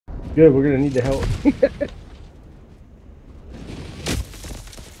Good, we're gonna need the help.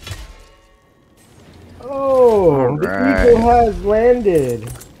 Oh, the eagle has landed.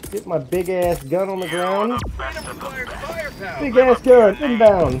 Get my big ass gun on the ground. Big ass gun,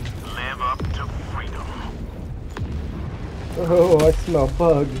 inbound. Live up to freedom. Oh, I smell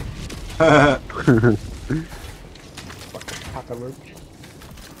bugs. Fucking cockroach.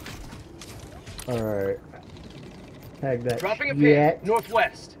 Alright. Tag that. Dropping a pin,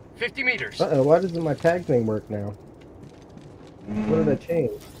 northwest, 50 meters. Uh-oh, why doesn't my tag thing work now? What did I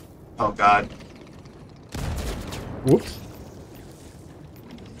change? Oh god. Whoops.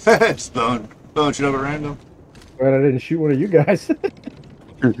 Just throwing shit up at random. Right, I didn't shoot one of you guys.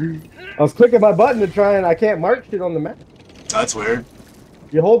 I was clicking my button to try and I can't mark shit on the map. That's weird.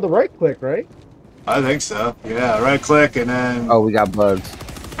 You hold the right click, right? I think so. Yeah, right click and then Oh, we got bugs.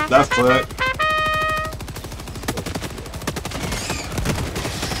 left click.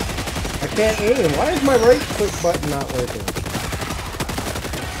 I can't aim. Why is my right click button not working?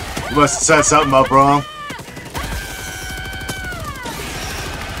 You must have set something up wrong.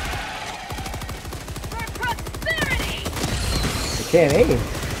 I can't aim.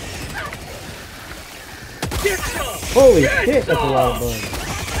 Holy shit, that's a lot of bugs.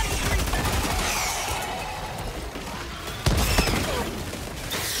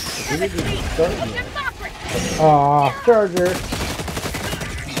 Aw, charger.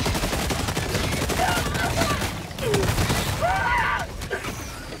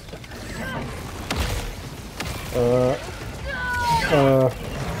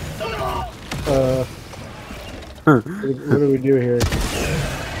 What do we do here?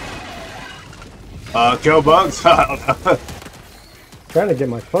 Kill bugs? I don't know. Trying to get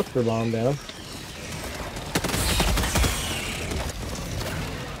my cluster bomb down.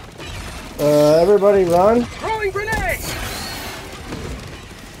 Everybody run. Throwing grenade!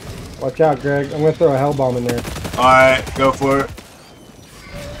 Watch out, Greg. I'm gonna throw a hell bomb in there. Alright, go for it.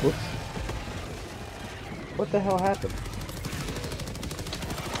 Whoops. What the hell happened?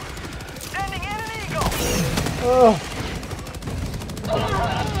 Sending in an eagle. Oh.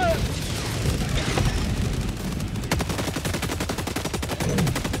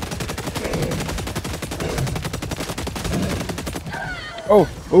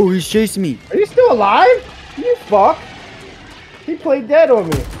 Oh, he's chasing me. Are you still alive? You fuck. He played dead on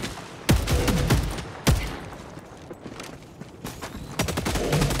me.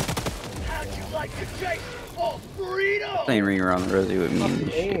 How'd you like to chase all freedom? Playing Ring Around the Rosie with me and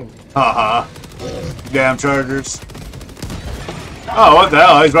this shit. Aim. Haha. Damn chargers. Oh, what the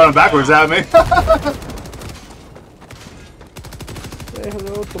hell? He's running backwards at me. Say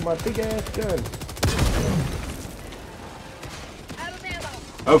hello to my big ass gun.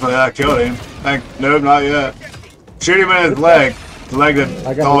 Hopefully that killed him. Nope, not yet. Shoot him in his leg. The leg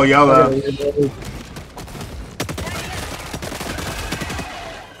that's all yellow.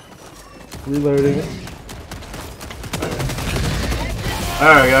 Reloading it.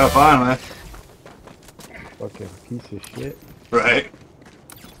 There we go, finally. Fucking piece of shit. Right.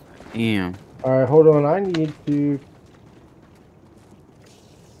 Damn. Alright, hold on. I need to...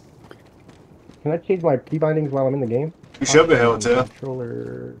 Can I change my key bindings while I'm in the game? You should be able to.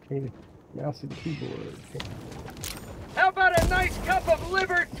 Controller, change mouse and keyboard. How about a nice cup of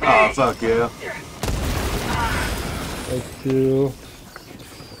liver tea? Oh, fuck yeah. Like two.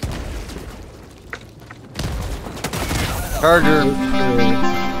 Charger.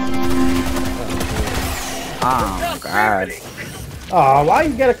 Oh, God. Oh, why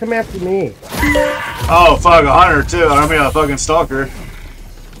you gotta come after me? Oh, fuck, a hunter too. I mean, a fucking stalker.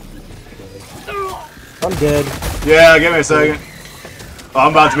 I'm dead. Yeah, give me a second. Oh,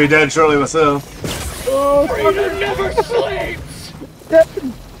 I'm about to be dead shortly myself. Oh, Freedom never sleeps!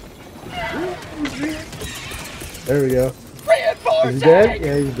 there we go. Is Reinforcing! he dead?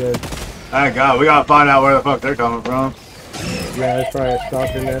 Yeah, he's dead. Thank God, we gotta find out where the fuck they're coming from. Yeah, there's probably a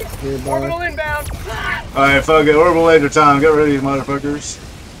stalker nest nearby. Orbital inbound! Alright, fuck it. Orbital laser time. Get rid of these motherfuckers.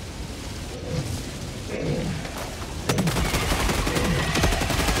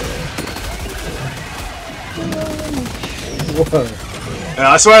 Whoa.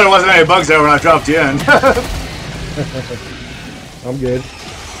 Yeah, I swear there wasn't any bugs there when I dropped you in. I'm good.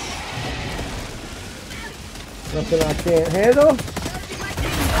 Nothing I can't handle?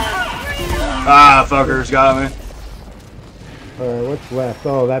 Ah, fuckers got me. Alright, what's left?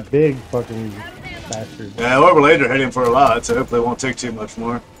 Oh, that big fucking bastard. Yeah, orbital laser hit him for a lot, so hopefully it won't take too much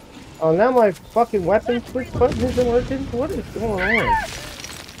more. Oh, now my fucking weapon switch button isn't working? What is going on?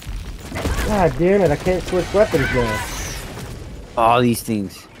 God damn it, I can't switch weapons now. All these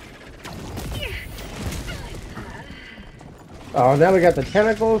things. Oh, now we got the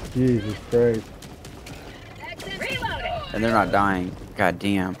tentacles? Jesus Christ. And they're not dying. God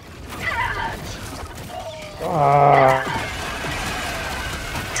damn. Ah.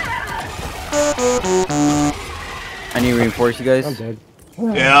 I need to reinforce you guys. I'm dead.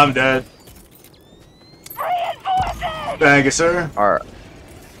 Yeah, I'm dead. Thank you, sir. Alright.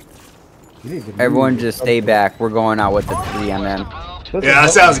 You need to Everyone move. just stay back. We're going out with the 3MM. Yeah, that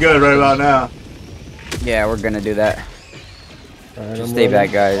sounds good right about now. Yeah, we're gonna do that. Alright, Just I'm stay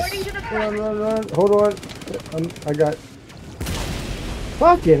running. back, guys. Run, run, run. Hold on. I got...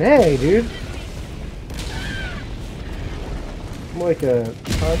 Fucking A, dude. I'm like a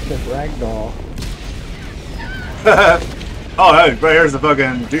constant ragdoll. Oh, hey, right here's the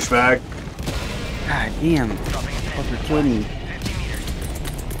fucking douchebag. God damn. Fucker killed me.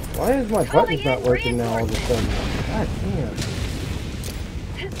 Why is my buttons not working now all of a sudden? God damn.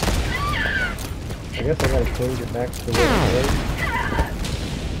 I guess I gotta change it back to the way it was.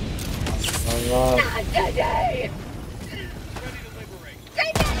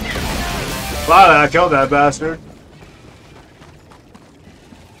 Wow, I killed that bastard.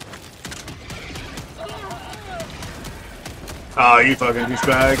 Oh, you fucking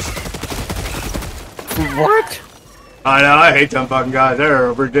douchebags. What? I know, I hate them fucking guys.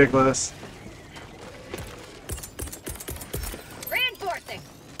 They're ridiculous. Reinforcing.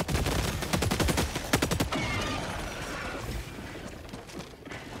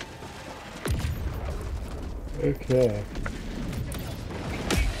 Okay.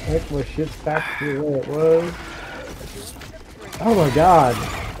 Make my shit back to where it was. Oh my god.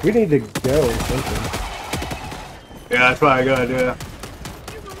 We need to go or something. Yeah, that's probably a good idea.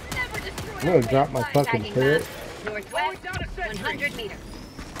 I'm gonna drop my fucking turret. Northwest, 100 meters.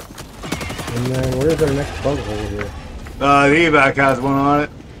 And then where's our next bug hole here? The evac has one on it.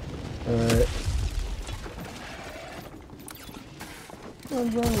 Alright. Run,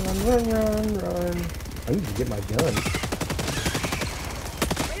 run, run, run, run, run. I need to get my gun.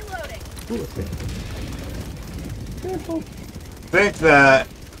 Reloading. Ooh, it's careful. I think that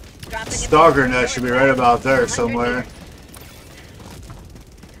Dropping stalker net should be right about there somewhere.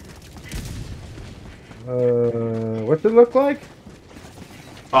 What's it look like?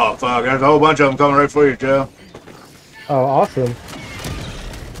 Oh fuck, there's a whole bunch of them coming right for you, Joe. Oh, awesome.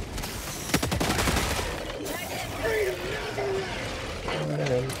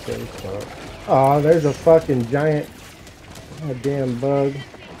 Oh, there's a fucking giant goddamn bug.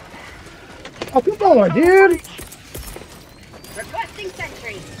 Oh, come on, dude! Requesting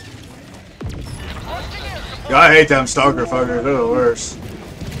sentry. Yeah, I hate them stalker fuckers, they're the worst.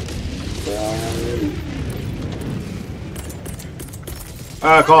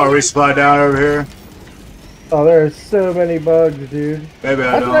 I call a resupply down over here. Oh, there's so many bugs, dude. Maybe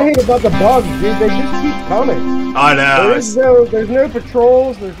I That's what I don't. hate about the bugs, dude. They just keep coming. I know. There's no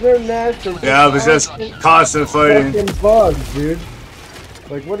patrols. There's no nests. There's Yeah, it was just constant fighting. fucking bugs, dude.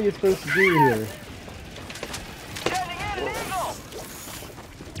 Like, what are you supposed to do here?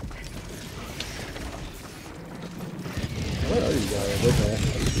 Where are you guys? Okay.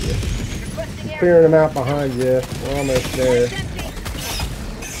 I'm clearing them out behind you. We're almost there.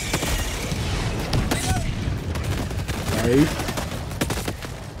 Nice.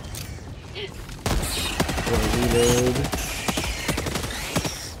 Reload.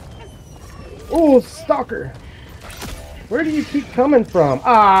 Oh, stalker! Where do you keep coming from?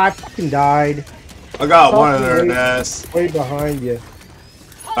 Ah, I fucking died. I got one of their nests. Way behind you.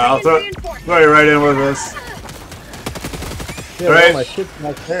 I'll throw you right in with us. Yeah, Right. all my shit's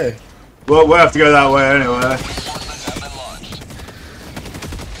back there. We'll have to go that way anyway.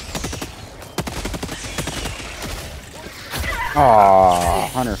 Aw,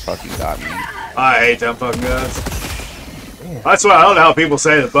 Hunter fucking got me. I hate them fucking guys. That's why I don't know how people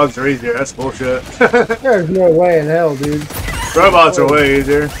say the bugs are easier. That's bullshit. There's no way in hell, dude. Robots are way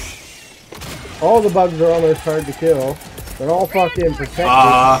easier. All the bugs are almost hard to kill. They're all fucking protected.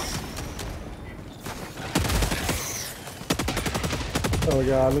 Oh my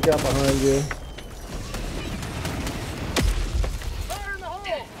god, look out behind you. Fire in the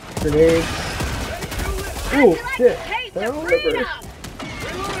hole. Grenades. Ooh, shit. Hey, Fell for over. freedom.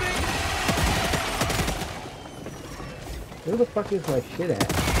 Where the fuck is my shit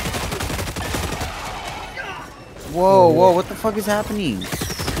at? Whoa, whoa, what the fuck is happening? I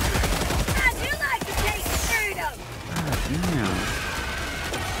do like to taste freedom. God damn.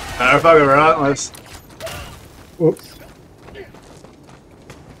 They're fucking relentless. Oops.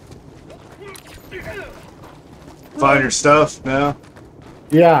 Find your stuff now.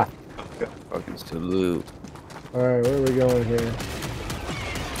 Yeah. Fucking to loot. Alright, where are we going here?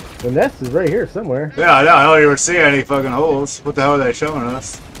 The nest is right here somewhere. Yeah, I know. I don't even see any fucking holes. What the hell are they showing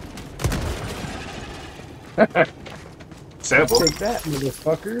us? Sample. Take that,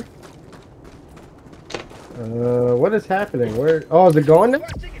 motherfucker. What is happening? Where? Oh, is it going now?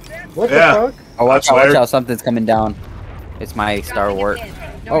 What Yeah. the fuck? Oh, watch That's out, watch weird. out. Something's coming down. It's my Star Wars.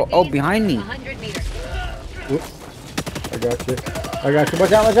 Oh, behind me. 100 meters. Whoops. I got you. I got you.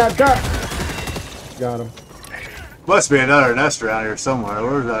 Watch out, watch out. Duck! Got him. Must be another nest around here somewhere.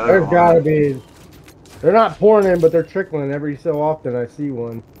 Where's that? There's other gotta one? be. They're not pouring in, but they're trickling every so often. I see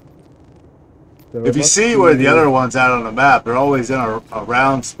one. So If you let's see where the other one's at on the map, they're always in a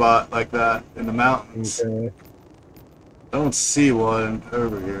round spot like that in the mountains. Okay. I don't see one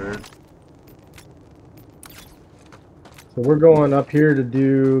over here. So we're going up here to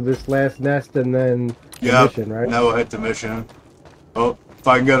do this last nest and then the Yeah. mission, right? Now we'll hit the mission. Oh, if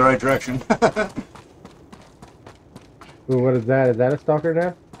I can go the right direction. Ooh, what is that? Is that a stalker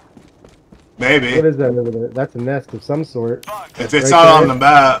now? Maybe. What is that over there? That's a nest of some sort. If it's Right not there? on the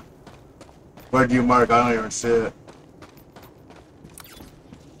map, where do you mark? I don't even see it.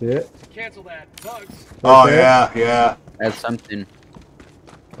 See it? Cancel that. Bugs. Oh, there? yeah. That's something.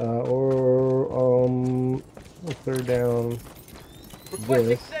 We'll throw down Requesting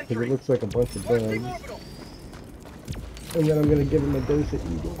this because sentry. it looks like a bunch of Requesting bugs. orbital. And then I'm gonna give him a dose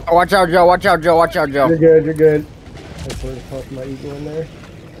of eagle. Oh, watch out, Joe. Watch out, Joe. Watch out, Joe. You're good, you're good. I just wanted to toss my eagle in there.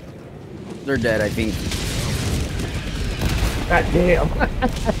 They're dead, I think. God damn.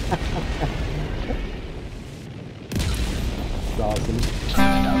 That's awesome.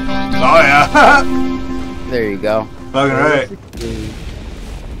 Oh, yeah. There you go. Fucking right.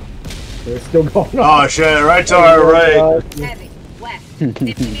 They're still going on. Oh, shit. Right to our right. Heavy. West. 50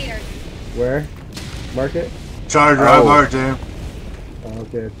 meters. Where? Mark it? Charger, Oh. I marked him. Oh,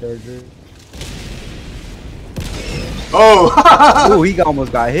 okay, charger. Oh! Oh, he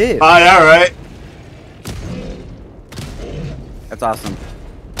almost got hit. Oh, yeah, right. That's awesome.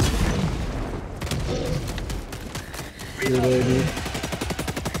 Here, lady.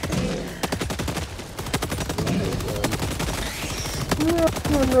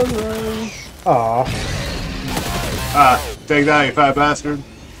 Run. Aw, Take that, you fat bastard.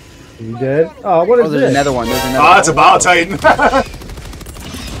 you dead? Oh, what Oh, is there's this? another one. There's another Oh, one. that's a Bile Titan.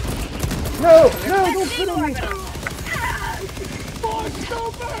 No, don't put on me.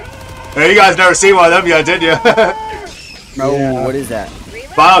 Hey, you guys never seen one of them yet, did you? No, Yeah. what is that?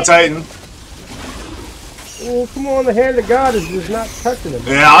 Bile Titan. Oh, come on, the hand of God is just not touching him.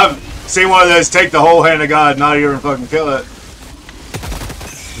 Yeah, I've seen one of those take the whole hand of God, not even fucking kill it.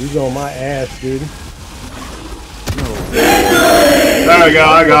 He's on my ass, dude. There we go,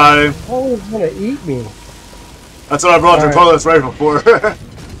 I got him. Oh, he's gonna eat me. That's what I brought your Alright. toilet's rifle for.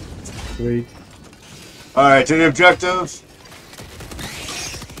 Sweet. Alright, to the objective.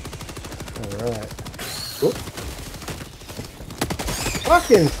 Alright.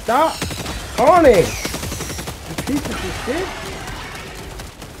 Fucking stop spawning! You pieces of shit!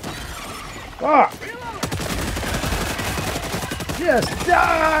 Fuck! Just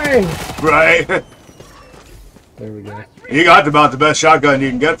die! Right. There we go. You got about the best shotgun you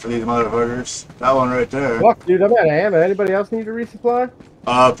can get for these motherfuckers. That one right there. Fuck, dude, I'm out of ammo. Anybody else need a resupply?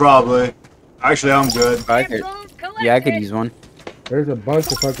 Probably. Actually, I'm good. I could, Samples collected. yeah, I could use one. There's a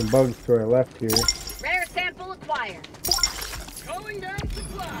bunch of fucking bugs to our left here. Rare sample acquired. Calling down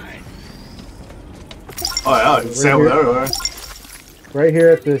supplies. Oh, yeah, it's sample everywhere. Right here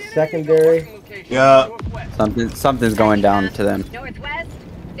at the secondary. Location. Yeah. Northwest. Something's going down to them. Northwest.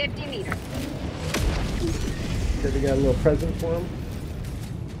 50 meters. Did we got a little present for him?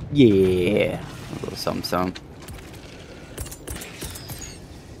 Yeah. A little something.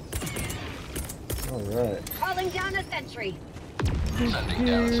 Alright. Calling down a sentry. Sending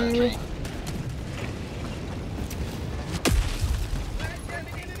in an eagle.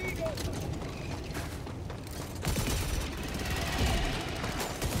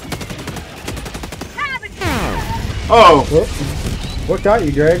 Have it. Oh, What got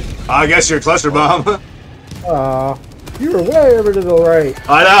you, Greg? I guess you're cluster bomb. Aw, you were way over to the right.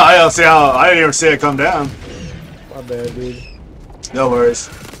 I know, I don't see how, I didn't even see it come down. My bad, dude. No worries.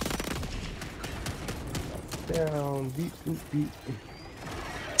 Down, beat, beat, beat.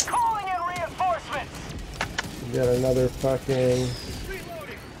 Calling in reinforcements. We got another fucking.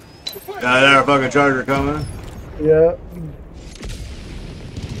 Yeah, there's a fucking charger coming. Yeah.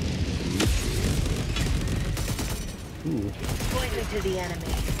 Ooh. Point me to the enemy.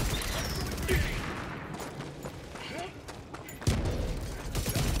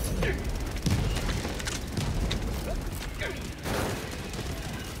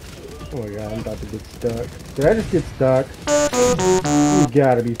 Oh my god, I'm about to get stuck. Did I just get stuck? You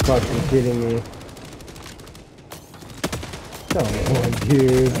gotta be fucking kidding me. Come on,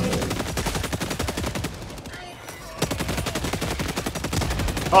 dude.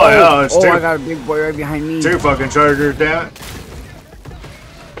 Oh yeah, it's oh, two. I got a big boy right behind me. Two fucking chargers, damn it.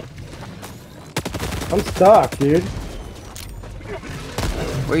 I'm stuck, dude.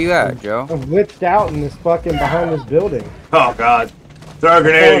 Where you at, Joe? I'm glitched out in this fucking behind this building. Oh god. Throw a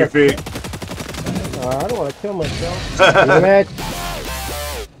grenade at your feet. I don't want to kill myself. Damn it.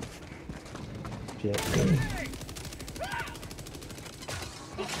 Shit.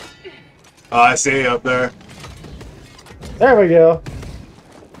 Oh, I see you up there. There we go.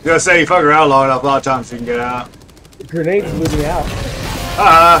 Gonna say you fuck around long enough, a lot of times you can get out. Grenades blew me out.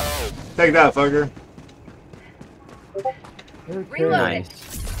 Take that, fucker. Okay. Nice.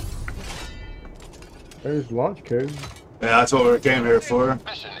 There's launch code. Yeah, that's what we came here for.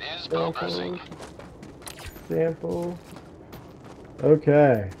 Mission is progressing. Sample.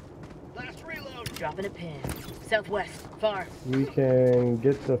 Okay. Last reload. Dropping a pin. Southwest. Far. We can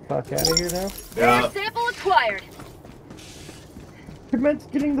get the fuck out of here now. Yeah. Sample acquired. Commence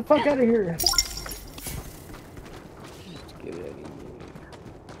getting the fuck out of here.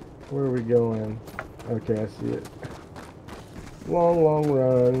 Where are we going? Okay, I see it. Long, long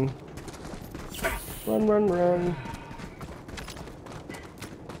run. Run, run, run.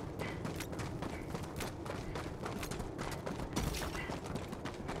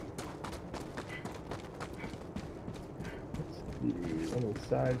 Any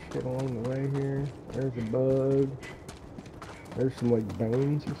side shit along the way here. There's a bug. There's some like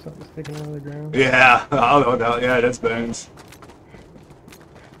bones or something sticking out of the ground. Yeah, I don't know. Yeah, that's bones.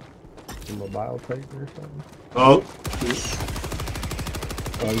 Some mobile paper or something. Oh.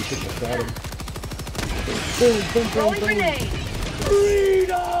 Oh, you shouldn't have shot him. Throwing grenade.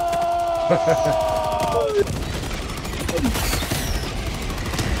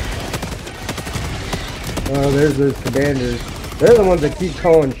 Oh, there's those commanders. They're the ones that keep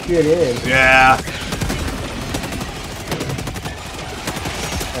calling shit in. Yeah.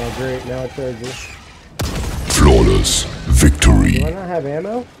 Oh, great. Now it charges. Flawless victory. Do I not have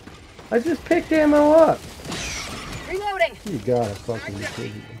ammo? I just picked ammo up. Reloading. You gotta fucking be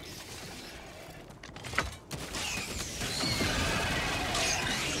kidding me.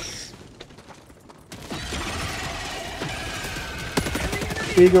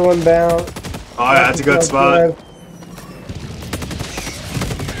 Eagle inbound. Oh yeah, that's a good spot.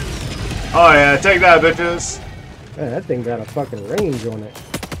 Oh yeah, take that, bitches. Man, that thing got a fucking range on it.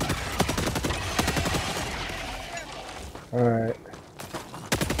 Alright.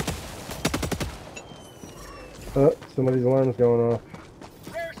 Oh, somebody's alarm's going off.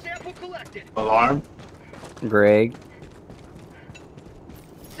 Rare sample collected. Alarm. Greg.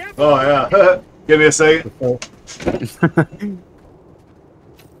 Sample Oh yeah. Give me a second. Oh,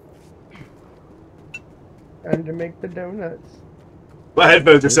 time to make the donuts. My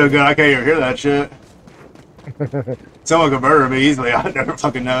headphones are so good I can't even hear that shit. Someone could murder me easily. I never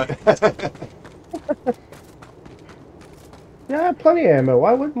fucking know it. Yeah, I have plenty of ammo.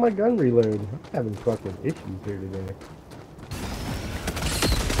 Why wouldn't my gun reload? I'm having fucking issues here today.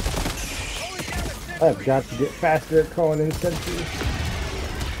 I've got to get faster at calling in sentries.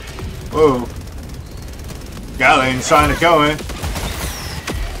 Whoa. Gallion's trying to kill me.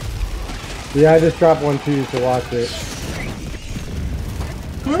 Yeah, I just dropped one too, so watch it.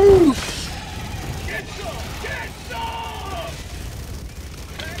 Woo! Get some! Get some!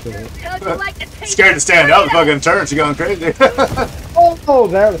 How'd you like to take Scared to stand up. Fucking turns. You're going crazy. Oh,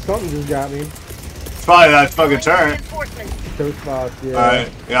 that was something just got me. It's probably that fucking turn. reinforcements? Toast box, yeah.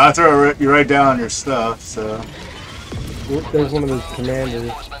 Alright. Yeah, I throw you right down on your stuff, so. Oop, there's one of those commanders.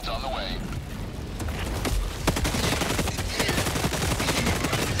 Reinforcements on the way.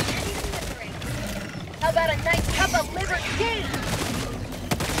 How about a nice cup of liver tea?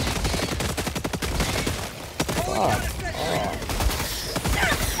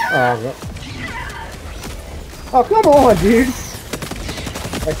 Oh, come on, dude.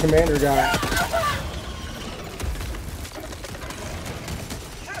 That commander guy.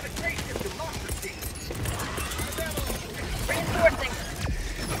 Have a taste of democracy. Reinforcing.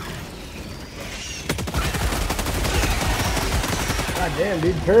 God damn,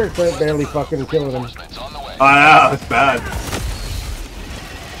 dude. Turrets ain't barely fucking killing him. Reinforcements on the way. I know, it's bad.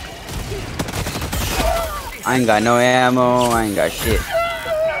 I ain't got no ammo. I ain't got shit.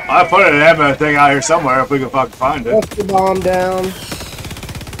 I put an ammo thing out here somewhere if we can fucking find it. Bust the bomb down.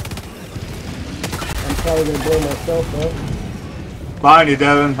 I'm probably gonna blow myself up. Behind you,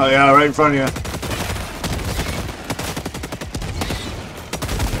 Devin. Oh yeah, right in front of you.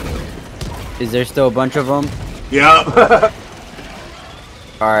 Is there still a bunch of them? Yep.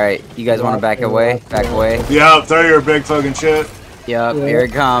 Alright, you guys want to back away? Back away? Yep, throw your big fucking shit. Yep, here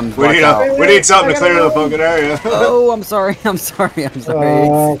it comes. We Watch need, out. we need something to clear the fucking area. Oh, I'm sorry. I'm sorry. I'm sorry.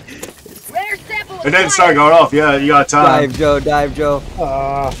 Rare sample It didn't start going off yet. You got time. Dive, Joe. Dive, Joe.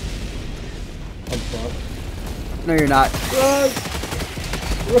 I'm fucked. No, you're not. Run!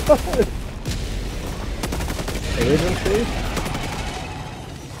 Run!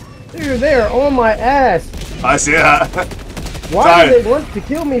 Dude, they are on my ass. I see that. Why do they want to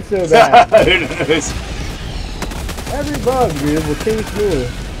kill me so bad? It is. Every bug, dude, will chase me.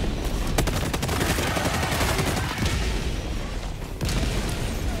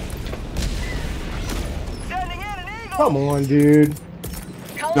 Come on, dude.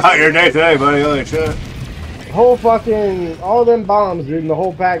 Not your day today, buddy. Holy shit. Whole fucking, all them bombs, dude, and the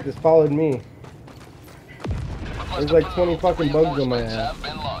whole pack just followed me. There's like 20 fucking bugs on my ass.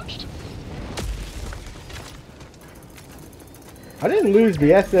 I didn't lose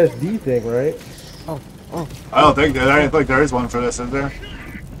the SSD thing, right? I don't think that. I didn't think there is one for this, is there?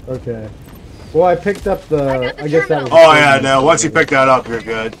 Okay. Well, I picked up the. I guess that was. Oh yeah, no. Once you pick that up, you're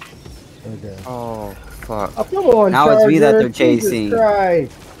good. Okay. Oh, fuck. Oh, come on, Now it's me that Charger. they're chasing. Jesus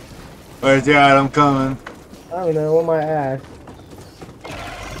Christ. Where's the item coming? I don't know, on my ass.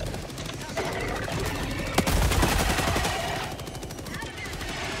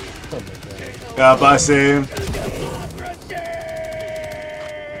 Oh my God. Yep, I see him.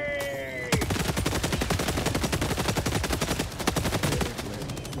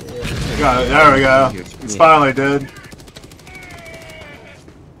 Got it. There we go. It's finally dead.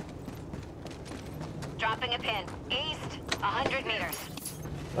 Dropping a pin. East, 100 meters.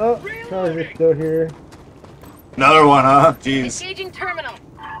 Oh, Charger's still here. Another one, huh? Jeez. Engaging terminal.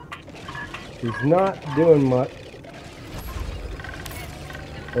 He's not doing much.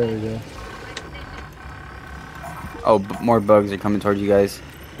 There we go. Oh, more bugs are coming towards you guys.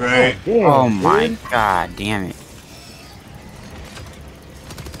 Great. Damn, Oh my dude. god, damn it.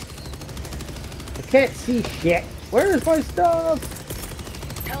 I can't see shit. Where is my stuff?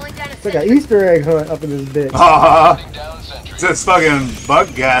 Calling down a It's like an Easter egg hunt up in this bitch. It's this fucking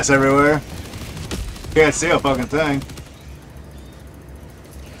bug gas everywhere. Can't see a fucking thing.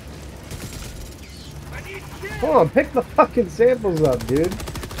 Come on, pick the fucking samples up, dude.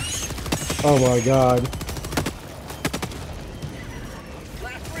 Oh my God.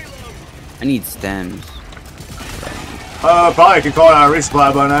 I need stems. Probably could call it out a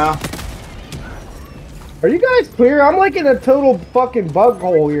resupply by now. Are you guys clear? I'm like in a total fucking bug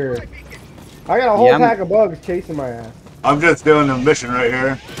hole here. I got a whole Yeah, pack of bugs chasing my ass. I'm just doing the mission right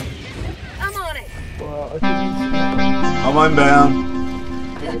here. I'm on it. Well, I'm unbound.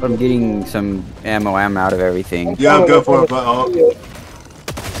 I'm getting some ammo out of everything. Yeah, go for it, but oh.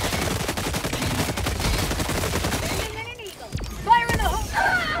 Fire in the hole.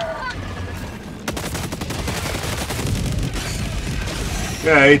 Ah!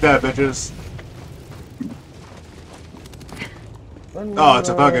 Yeah, eat that, bitches. Oh, it's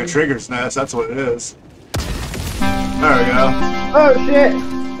a fucking trigger's nest. That's what it is. There we go. Oh shit!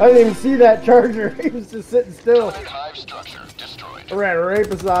 I didn't even see that charger. He was just sitting still. Hive structure destroyed. I ran right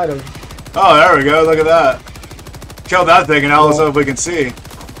beside him. Oh, there we go. Look at that. Killed that thing, and now let's see if we can see.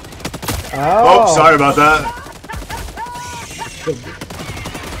 Oh, sorry about that.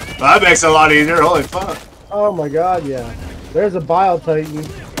 Well, that makes it a lot easier. Holy fuck. Oh my God, yeah. There's a Bile Titan.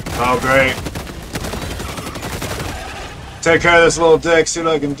 Oh, great. Take care of this little dick, see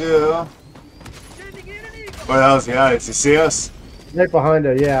what I can do. Where the hell's he at? Does he see us? Right behind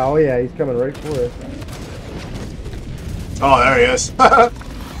her, yeah. Oh yeah, he's coming right for us. Oh, there he is.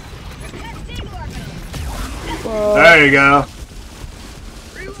 There you go.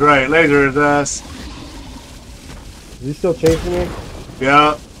 That's right, laser his ass. Is he still chasing me?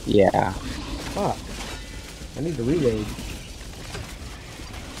 Yeah. Yeah. Fuck. I need to reload.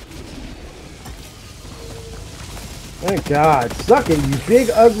 Thank God. Suck it, you big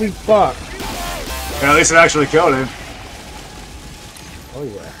ugly fuck. Yeah, at least it actually killed him. Oh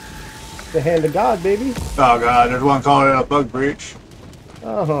yeah. The hand of God, baby. Oh god, there's one calling it a bug breach.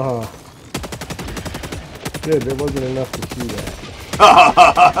 Oh. Good, there wasn't enough to see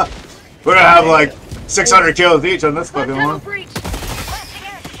that. We're gonna have like 600 kills each on this fucking one.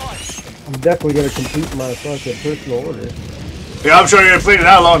 I'm definitely gonna complete my fucking personal order. Yeah, I'm sure you completed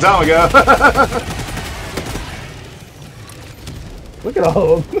that a long time ago. Look at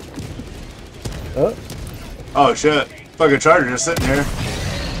all of them. Oh, Oh shit. Fucking charger just sitting here.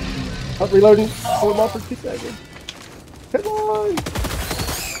 I'm reloading. Hold on for 2 seconds. Come on.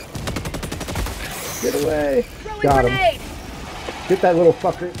 Get away. Got him. Get that little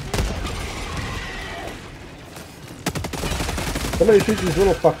fucker. Somebody shoot these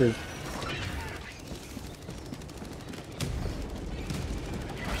little fuckers.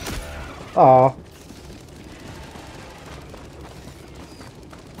 Aw.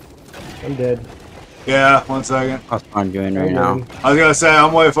 I'm dead. Yeah, 1 second. That's what I'm doing right now. I was gonna say,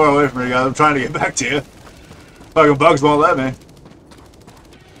 I'm way far away from you guys. I'm trying to get back to you. Fucking bugs won't let me.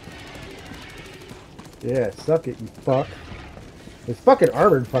 Yeah, suck it, you fuck. It's fucking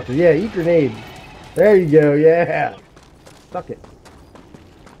armored fucker. Yeah, eat grenade. There you go, yeah. Suck it.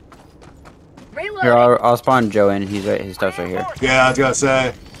 Reload. Here, I'll spawn Joe in. He's right. His stuff's right here. Yeah, I was gonna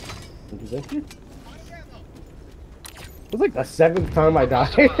say. Thank you. It was like the 7th time I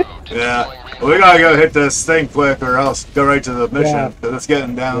died. Yeah. Well, we gotta go hit this thing quick or else go right to the mission. Because it's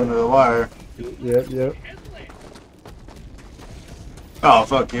getting down to the wire. Yep. Oh,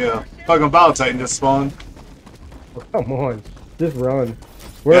 fuck yeah. Fucking Battle Titan just spawned. Oh, come on. Just run.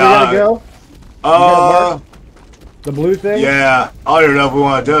 Where do we gotta go? The blue thing? Yeah. I don't even know if we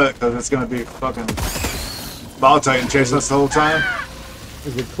want to do it because it's gonna be fucking Battle Titan chasing us the whole time.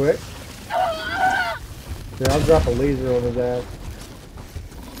 Is it quick? Yeah, I'll drop a laser on his ass.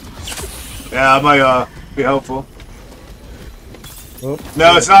 Yeah, that might be helpful. Oh,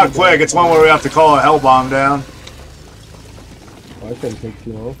 No, it's not quick. It's one where we have to call a hell bomb down. Oh, that shouldn't take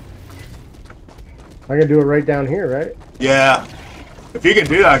too long. I can do it right down here, right? Yeah. If you can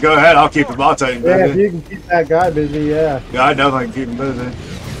do that, go ahead. I'll keep the Battle Titan busy. Yeah, if you can keep that guy busy, yeah. Yeah, I definitely can keep him busy.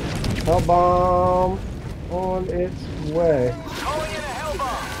 Hell bomb on its way.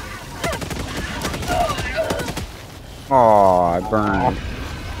 Oh, I burned.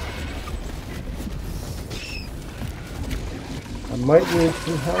 I might need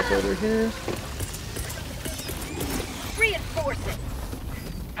some help over here. Reinforce it.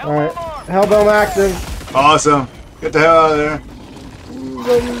 Alright, hell bomb active. Awesome. Get the hell out of there.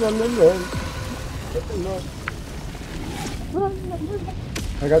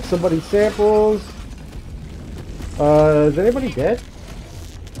 I got somebody's samples. Is anybody dead?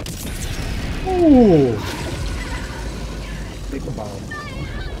 Ooh. Take a bomb.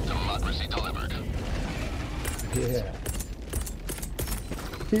 Democracy delivered. Yeah.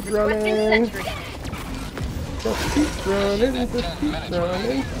 Keep Requesting running. sentry. Just keep running. Just keep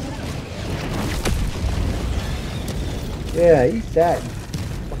running. Yeah, eat that.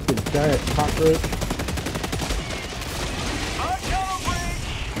 Fucking giant cockroach.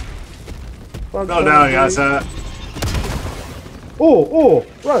 No, no, yeah, that's that. Oh,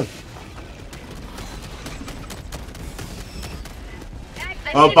 run.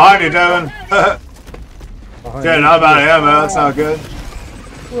 Oh, behind you, Devin. Yeah, not about ammo. That's not good.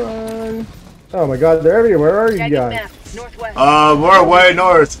 Run. Oh my god, they're everywhere. Where are you guys? Northwest. We're way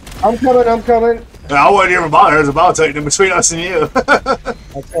north. I'm coming. Yeah, I wouldn't even bother. There's a Battle Titan in between us and you.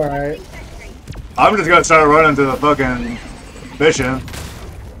 That's alright. I'm just gonna start running to the fucking mission.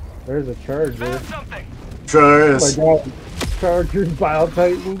 There's a charger. Sure there Oh is. my god. Charger, Bile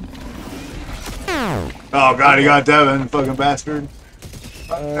Titan. Oh god, he got Devin, fucking bastard.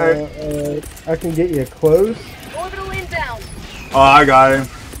 I can get you close. Orbital inbound. Oh, I got him.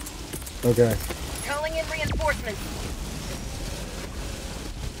 Okay. Calling in reinforcements.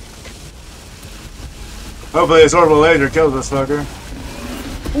 Hopefully this orbital laser kills this fucker.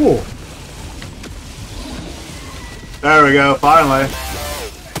 Ooh. There we go, finally.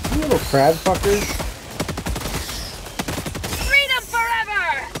 You little crab fuckers. Freedom forever.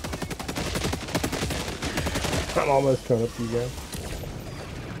 I'm almost caught up to you guys.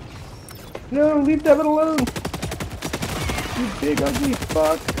 No, leave Devin alone. You big ugly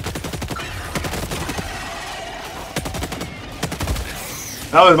fuck.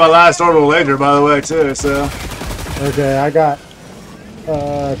 That was my last orbital laser, by the way, too, so. Okay, I got 2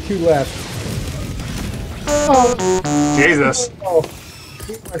 left. Oh, Jesus. oh.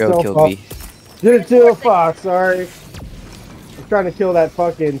 Go kill B. Did it to a fox, sorry. I'm trying to kill that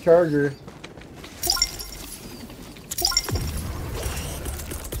fucking charger.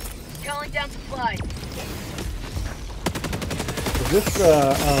 Calling down supplies. Is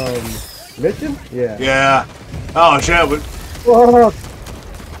this mission? Yeah. Yeah. Oh, shit. Oh,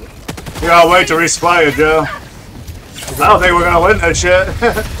 We gotta wait to resupply it, Joe. I don't think we're gonna win that shit.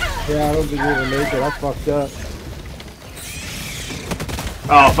 yeah, I don't think we're gonna make it. That's fucked up.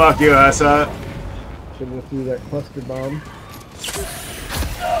 Oh, fuck you, that's that. Shouldn't have threw that cluster bomb.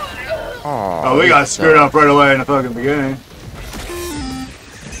 Oh, we got screwed up right away in the fucking beginning.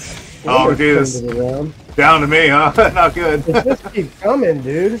 Oh, Jesus. Down to me, huh? Not good. It just keeps coming,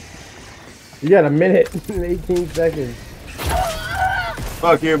 dude. You got a minute and 18 seconds.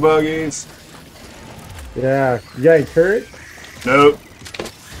 Fuck you, buggies. Yeah. You got any turrets? Nope.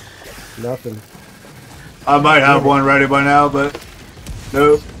 Nothing. I might have one ready by now, but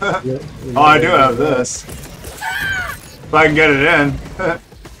Nope. Yeah, Oh, I do have this. If I can get it in.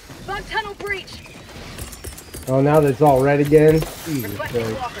 Bug tunnel breach. Oh, now that it's all red again. Jesus Requesting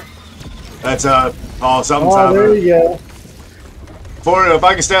Christ. walker. That's oh, something's Oh, there happening. you go. If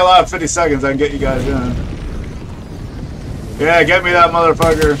I can stay alive 50 seconds, I can get you guys in. Yeah, get me that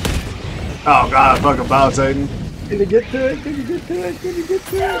motherfucker. Oh god, I'm fucking Battle Titan. Can you get to it? Can you get to it? Can you get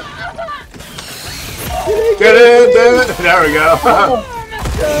to it? Get in, damn it! There we go.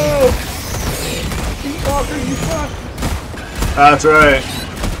 Go! You fucker, you fuck! That's right.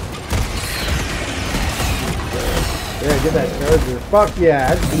 Yeah, get that charger. Fuck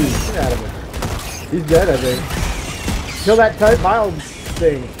yeah, that's blue. Get out of him. He's dead, I think. Kill that type mild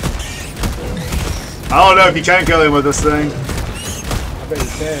thing. I don't know if you can kill him with this thing. I bet you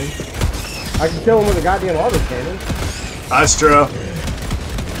can. I can kill him with a goddamn auto cannon. That's true.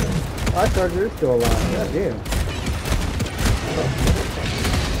 Our charger is still alive. God damn.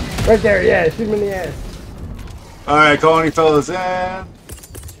 Right there, yeah, shoot him in the ass. Alright, calling you fellas in.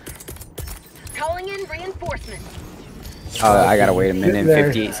 Calling in reinforcements. Oh, I gotta wait a minute, There.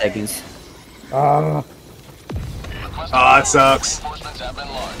 58 seconds. Ah, Oh, that sucks. Reinforcements have been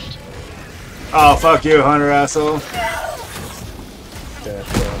launched. Oh, fuck you, Hunter asshole. I'm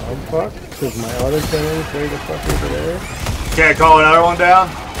fucked. Because my auto cannon's way the fuck over there. Can't call another one down?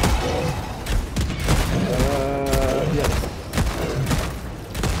 Yes.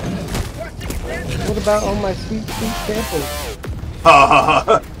 What about all my sweet samples?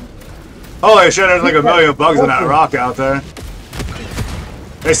 Holy shit, there's like a million bugs in that rock out there.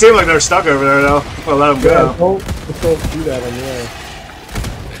 They seem like they're stuck over there though. We'll let them Yeah, go. just don't do that on the air.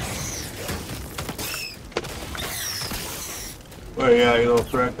 Where you at, you little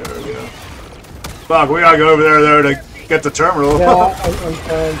prick? There we go. Fuck, we gotta go over there to get the terminal. Yeah, I'm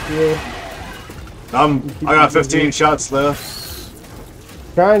trying to. I got 15 shots left.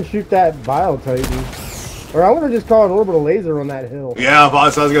 Try and shoot that Bile Titan. Or I'm gonna just call an orbital laser on that hill. Yeah,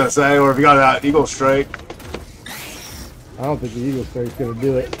 that's what I was gonna say. Or if you got that Eagle Strike. I don't think the Eagle Strike's gonna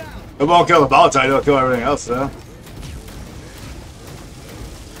do it. It won't kill the Balatite, it'll kill everything else though.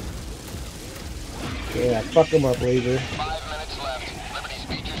 Yeah, fuck him up, laser. 5 minutes left. Liberty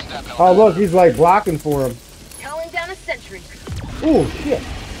speed your step. Oh look, he's like blocking for him. Calling down a sentry. Ooh, shit.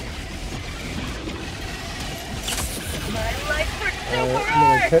 My life for I'm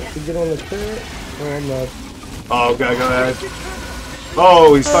gonna silver. attempt to get on the turret. Or on the... Oh, okay, go ahead.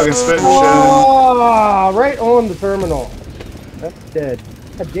 Oh, he's fucking spitting shit. Oh, right on the terminal. That's dead.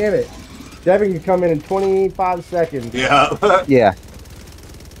 God damn it. Devin can come in 25 seconds. Yeah. Yeah.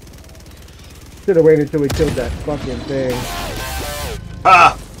 Should have waited until we killed that fucking thing.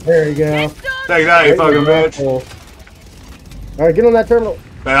 Ah! There you go. Take that, you fucking bitch. Alright, get on that terminal.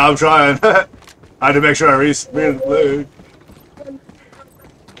 Man, I'm trying. I had to make sure I reload.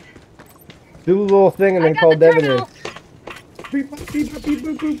 Do the little thing and I then got call the Devin in. terminal. Beep, beep, beep, beep,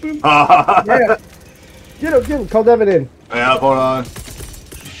 boop, boop, boop. Yeah, Yeah. Get him, call Devin in. hold on.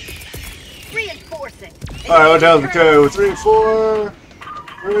 Reinforcing. Alright, what the hell's the code? 3, 4.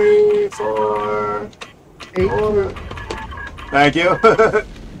 3, 4. 8, 4. Thank you.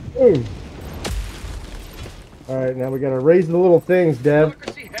 Boom. Alright, now we gotta raise the little things, Dev.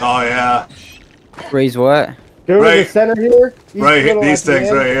 Oh, yeah. Raise what? Go to Right. the center here. Each Right, little these at the things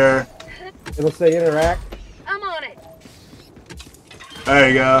end, right here. It'll say interact. I'm on it. There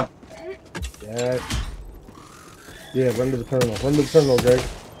you go. Yeah. Yeah, run to the terminal. Run to the terminal, Greg.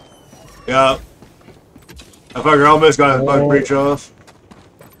 Yeah. I fucking almost got his bug breach off.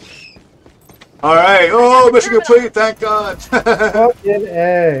 Alright, oh, mission complete, thank God. Fucking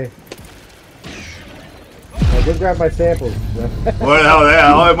A. Now go grab my samples. What the hell,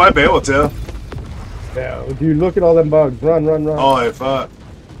 yeah, I might be able to. No, dude, look at all them bugs. Run, run, run. Holy fuck.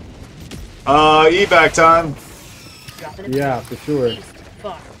 Evac time. Dropping a Yeah, for sure. east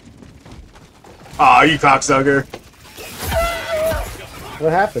far. Aw, you cocksucker.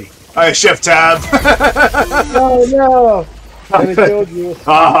 What happened? Alright, shift tab. Oh no! Then it killed you.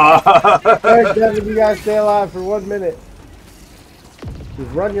 Alright, Devin, you gotta stay alive for 1 minute.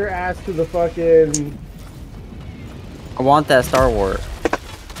 Just run your ass to the fucking... I want that Star Wars.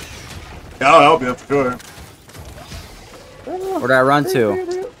 Yeah, I'll help you for sure. Where'd I run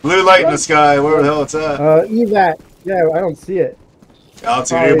to? Blue light in the sky, where the hell it's at? evac. Yeah, I don't see it.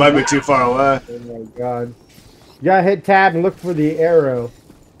 Altitude, it might be too far away. Oh my god. You gotta hit tab and look for the arrow.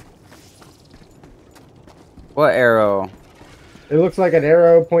 What arrow? It looks like an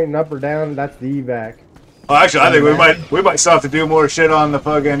arrow pointing up or down. That's the evac. Oh, actually, I think we might still have to do more shit on the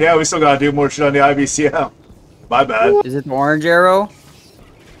fucking. Yeah, we still gotta do more shit on the IBCM. My bad. Is it the orange arrow?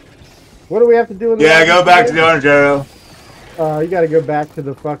 What do we have to do in the Yeah, go back to the orange arrow. You gotta go back to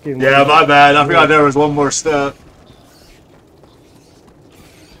the fucking... Yeah, my bad. I forgot there was one more step.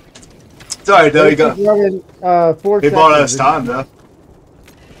 Sorry, though. You got... running, 4 He bought us time, though.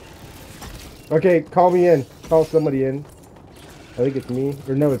 Okay, call me in. Call somebody in. I think it's me.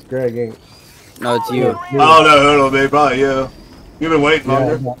 Or no, it's Greg, ain't. No, it's you. I don't know who it'll be. Probably you. You've been waiting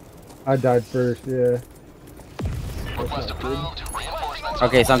longer. Yeah, I died first, yeah. Request approved. Reinforcements.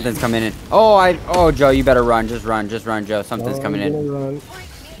 Okay, something's coming in. Oh, Joe, you better run. Just run, Joe. Something's No, coming I'm in. gonna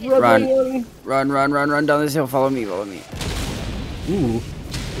Run down this hill. Follow me. Ooh.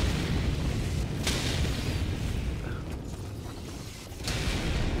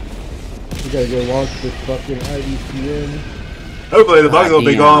 We gotta go launch this fucking IDCN. Hopefully the bugs will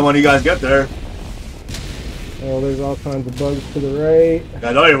be gone when you guys get there. Oh, there's all kinds of bugs to the right.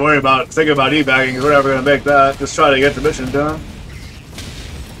 Yeah, don't even worry about thinking about e-bagging because we're never going to make that. Just try to get the mission done.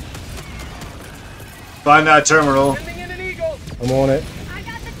 Find that terminal. Sending in an eagle. I'm on it. I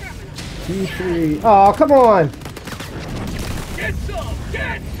got the terminal. T3. Oh, come on! Get some.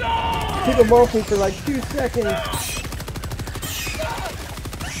 Get some. Keep them off me for like 2 seconds.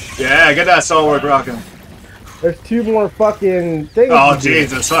 Yeah, get that stalwart rocking. There's 2 more fucking things. Oh, to do.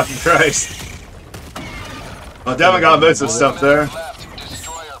 Jesus fucking Christ. Well, Devin got bits of stuff there. Left.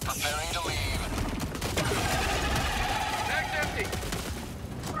 Destroyer preparing to leave. Bag's empty.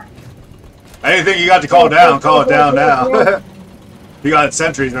 Anything you got to call down, call it down now. You got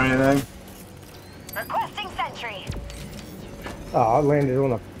sentries or anything? Requesting sentry. Oh, I landed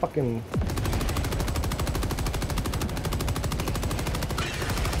on a fucking...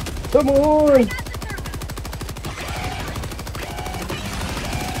 Come on!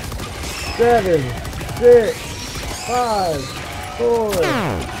 7, 6, 5, 4, 3.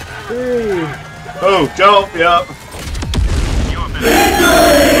 Oh, jump, yep.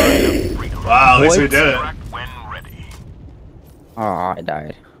 Wow, at least we did it. Oh, I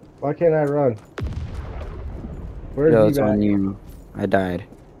died. Why can't I run? Where's Joe, you it's guys? on you. I died.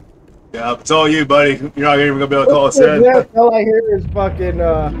 Yeah, it's all you, buddy. You're not even gonna be able to call us in. Yeah, all I hear is fucking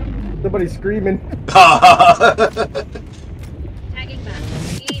somebody screaming. Tagging back.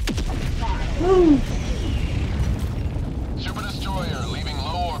 Eat. Super destroyer leaving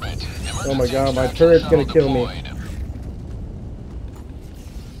low orbit. Oh my god, my turret's gonna kill me.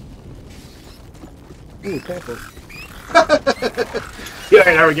 Ooh, careful. You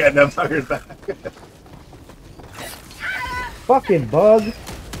ain't never getting them fuckers back. Fucking bug.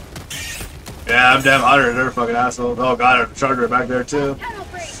 Yeah, I'm damn hotter. They're fucking assholes. Oh god, there's a charger back there too. Tunnel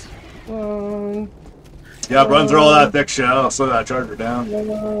break. Yeah, run through all that thick shit. I'll slow that charger down.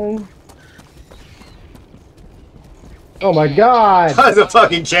 Oh my god. There's a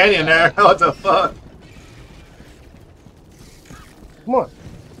fucking canyon there. What the fuck? Come on.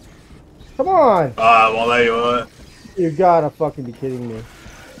 Come on. I won't let you on it. You gotta fucking be kidding me.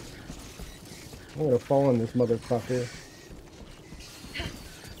 I'm gonna fall on this motherfucker.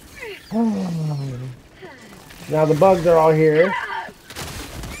 Now the bugs are all here.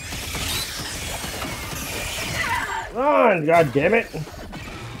 Run, god damn it.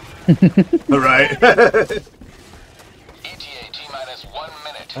 Right. ETA T-minus 1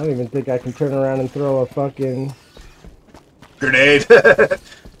 minute. I don't even think I can turn around and throw a fucking... Grenade.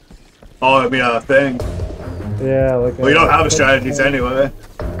 Oh, I mean a thing. Yeah, like Well, you don't have a strategies anyway.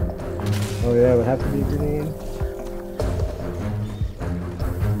 Oh yeah, it would have to be a grenade.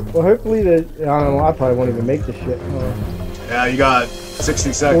 Well, hopefully I don't know, I probably won't even make the shit. Oh. Yeah, you got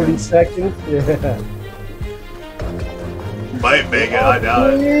 60 40 seconds. seconds? Yeah. Might make it, I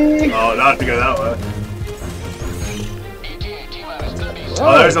doubt it. Oh, not to go that way. ETA T-minus 30 seconds.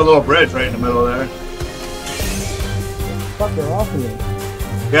 Oh, there's a little bridge right in the middle there. Fuck, they're off of me.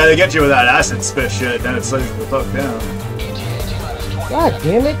 Yeah, they get you with that acid spit shit, then it slows the fuck down. ETA T-minus 20 God seconds.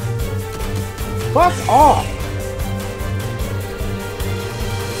 damn it! Fuck off!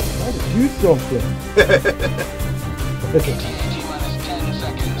 I had to do something. ETA T-minus 10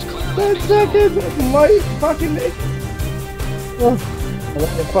 seconds. Clear 10 seconds! Might fucking make. Oh, I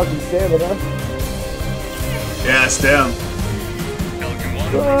want the fucking stamina. Yeah, stem.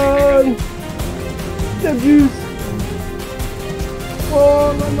 Run! The juice!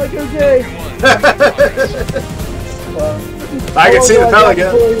 Oh, I'm like, okay. I can see the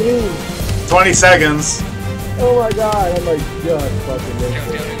pelican. Pelican. 20 seconds. Oh my god, I'm like just fucking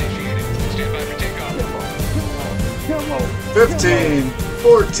missing. Come on. 15,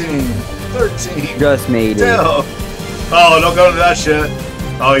 14, 13. Just made it. 12. Oh, don't go to that shit.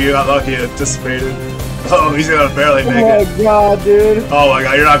 Oh, you got lucky. It dissipated. Oh, he's gonna barely Oh make my it. god, dude. Oh my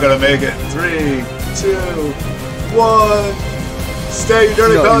god, you're not gonna make it. 3, 2, 1. Stay, you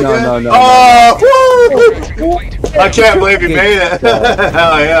dirty pelican. no, no, Oh, woo! I can't believe you made it.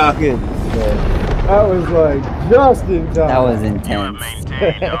 Hell yeah. Good. That was like just in time. That was intense.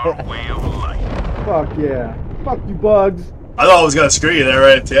 Fuck yeah. Fuck you, Bugs. I thought I was gonna screw you there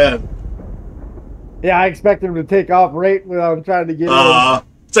right at the end. Yeah, I expected him to take off right when I'm trying to get in.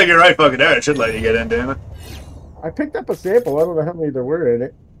 It's like you're right fucking there. It should let you get in, damn it. I picked up a sample. I don't know how many there were in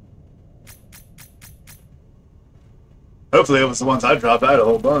it. Hopefully it was the ones I dropped. I had a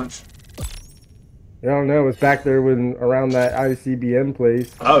whole bunch. I don't know. It was back there when around that ICBM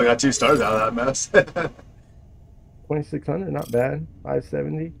place. Oh, we got 2 stars out of that mess. 2600, not bad.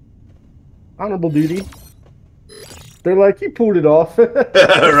 570. Honorable duty. They're like, you pulled it off.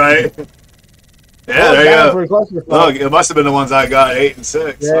 Right. Yeah, Oh, there down you for a cluster go. Oh, spot. it must have been the ones I got, 8 and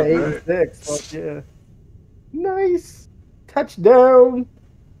 6. Yeah, 8 Right. and 6. Fuck yeah. Nice. Touchdown.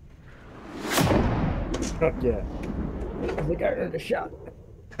 Fuck yeah. I think I earned a shot.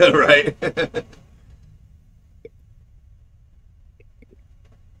 Right.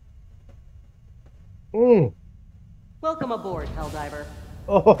 Welcome aboard, Helldiver.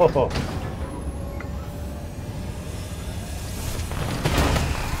 Oh.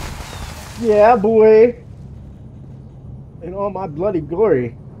 Yeah, boy. In all my bloody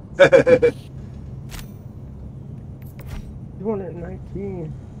glory.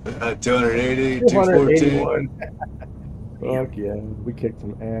 219. 280, 214. 281. Fuck yeah. We kicked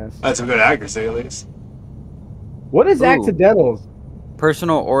some ass. That's some good accuracy, at least. What is Ooh. accidentals?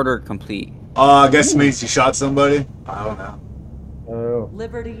 Personal order complete. I guess it means you shot somebody. I don't know. Oh.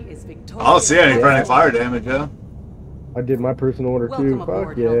 Liberty is victorious. I don't see any friendly fire damage, yeah. I did my personal order Welcome too. aboard,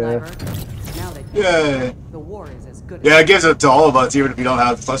 Fuck yeah. Helldiver. Now that Yay. the war is as good Yeah, as it gives it to all of us, even if you don't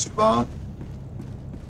have the cluster bomb.